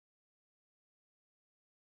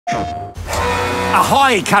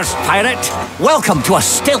Ahoy, cursed pirate! Welcome to a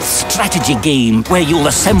stealth strategy game where you'll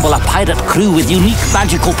assemble a pirate crew with unique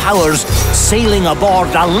magical powers sailing aboard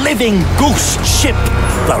a living ghost ship,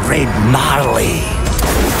 the Red Marley.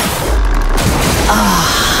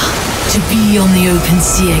 To be on the open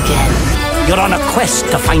sea again. You're on a quest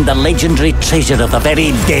to find the legendary treasure of the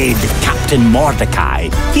very dead Captain Mordechai.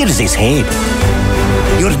 Here's his head.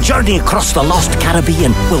 Your journey across the lost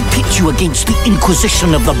Caribbean will pit you against the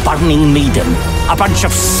Inquisition of the Burning Maiden, a bunch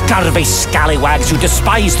of scurvy scallywags who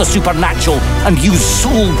despise the supernatural and use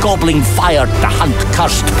soul-gobbling fire to hunt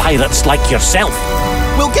cursed pirates like yourself.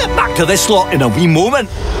 We'll get back to this lot in a wee moment.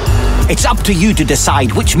 It's up to you to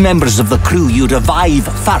decide which members of the crew you revive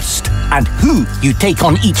first and who you take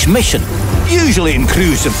on each mission, usually in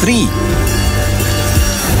crews of 3.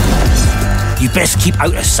 You best keep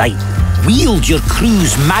out of sight. Wield your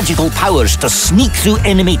crew's magical powers to sneak through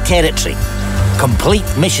enemy territory, complete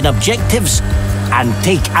mission objectives, and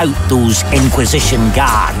take out those Inquisition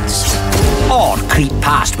guards. Or creep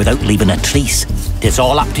past without leaving a trace. It's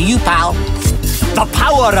all up to you, pal. The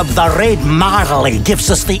power of the Red Marley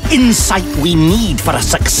gives us the insight we need for a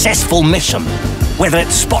successful mission, whether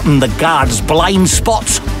it's spotting the guards' blind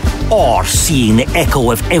spots or seeing the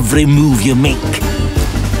echo of every move you make.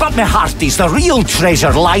 But my hearties, the real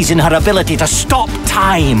treasure lies in her ability to stop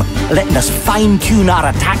time, letting us fine-tune our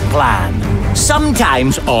attack plan.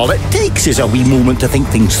 Sometimes all it takes is a wee moment to think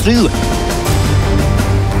things through.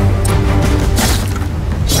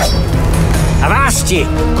 I've asked you,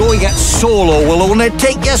 going it solo will only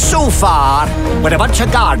take you so far. When a bunch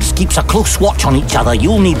of guards keeps a close watch on each other,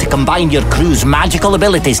 you'll need to combine your crew's magical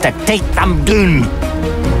abilities to take them down.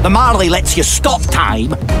 The Marley lets you stop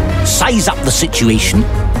time, size up the situation,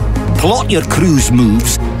 plot your crew's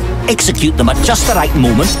moves, execute them at just the right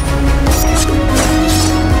moment,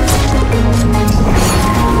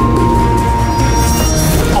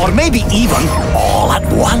 or maybe even all at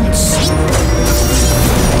once.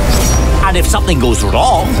 And if something goes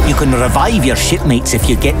wrong, you can revive your shipmates if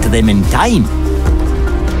you get to them in time.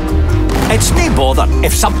 It's no bother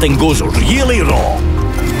if something goes really wrong.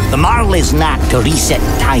 The Marley's knack to reset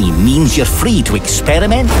time means you're free to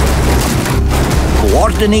experiment,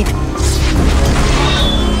 coordinate,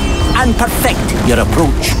 and perfect your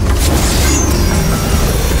approach.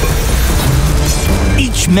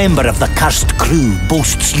 Each member of the cursed crew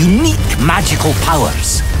boasts unique magical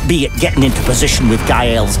powers, be it getting into position with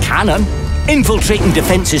Gael's cannon, infiltrating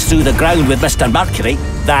defences through the ground with Mr. Mercury,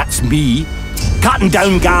 that's me, cutting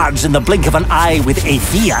down guards in the blink of an eye with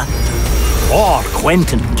Aethea, or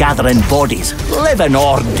Quentin gathering bodies, living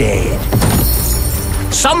or dead.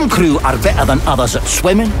 Some crew are better than others at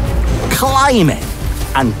swimming, climbing,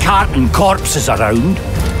 and carting corpses around.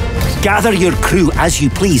 Gather your crew as you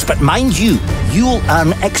please, but mind you, you'll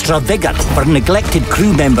earn extra vigour for neglected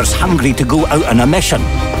crew members hungry to go out on a mission.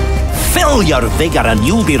 Fill your vigour and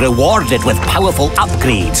you'll be rewarded with powerful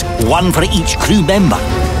upgrades, one for each crew member.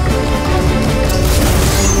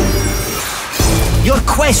 Your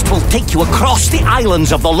quest will take you across the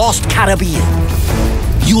islands of the lost Caribbean.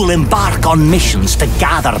 You'll embark on missions to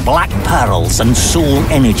gather black pearls and soul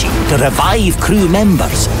energy, to revive crew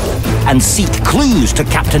members, and seek clues to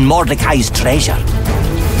Captain Mordechai's treasure.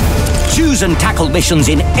 Choose and tackle missions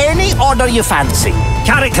in any order you fancy.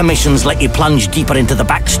 Character missions let you plunge deeper into the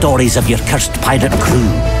backstories of your cursed pirate crew,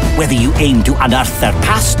 whether you aim to unearth their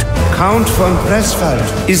past, Count von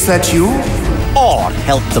Pressfeld, is that you? or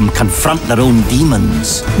help them confront their own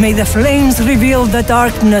demons. May the flames reveal the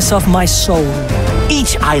darkness of my soul.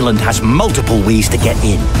 Each island has multiple ways to get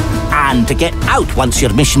in, and to get out once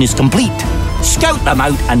your mission is complete. Scout them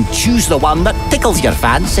out and choose the one that tickles your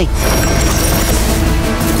fancy.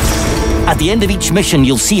 At the end of each mission,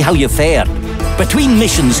 you'll see how you fared. Between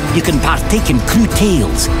missions, you can partake in crew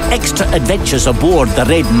tales, extra adventures aboard the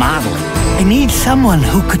Red Marley. I need someone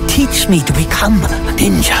who could teach me to become a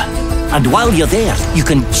ninja. And while you're there, you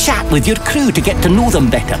can chat with your crew to get to know them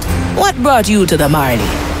better. What brought you to the Marley?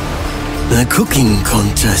 The cooking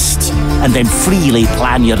contest. And then freely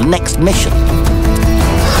plan your next mission.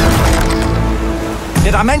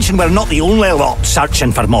 Did I mention we're not the only lot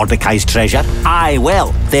searching for Mordechai's treasure? Aye,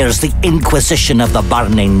 well, there's the Inquisition of the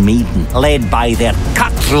Burning Maiden, led by their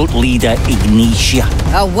cutthroat leader, Ignitia.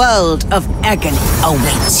 A world of agony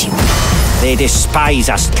awaits you. They despise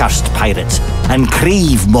us cursed pirates and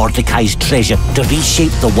crave Mordechai's treasure to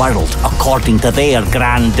reshape the world according to their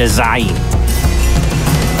grand design.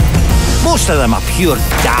 Most of them are pure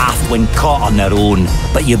daft when caught on their own,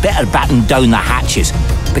 but you better batten down the hatches.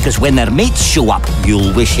 because when their mates show up,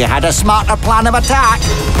 you'll wish you had a smarter plan of attack.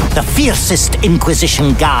 The fiercest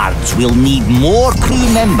Inquisition guards will need more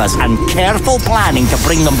crew members and careful planning to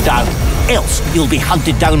bring them down. Else, you'll be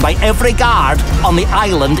hunted down by every guard on the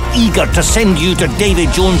island eager to send you to Davy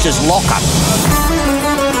Jones's locker.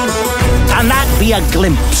 And that be a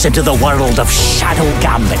glimpse into the world of Shadow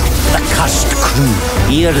Gambit, the cursed crew.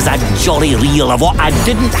 Here's a jolly reel of what I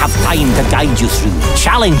didn't have time to guide you through.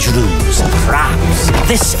 Challenge rooms, traps,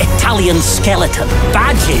 this Italian skeleton,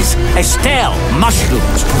 badges, Estelle,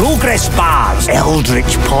 mushrooms, progress bars,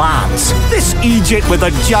 eldritch plants, this Egypt with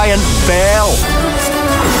a giant bell.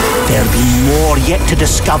 There'll be more yet to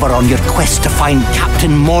discover on your quest to find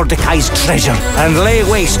Captain Mordechai's treasure and lay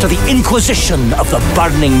waste to the Inquisition of the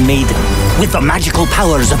Burning Maiden. With the magical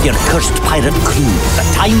powers of your cursed pirate crew, the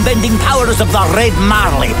time-bending powers of the Red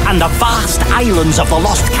Marley, and the vast islands of the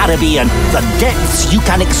Lost Caribbean, the depths you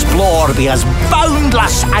can explore be as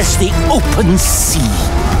boundless as the open sea.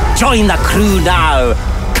 Join the crew now,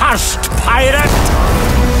 cursed pirate!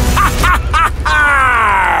 Ha ha ha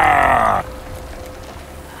ha!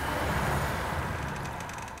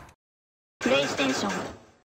 PlayStation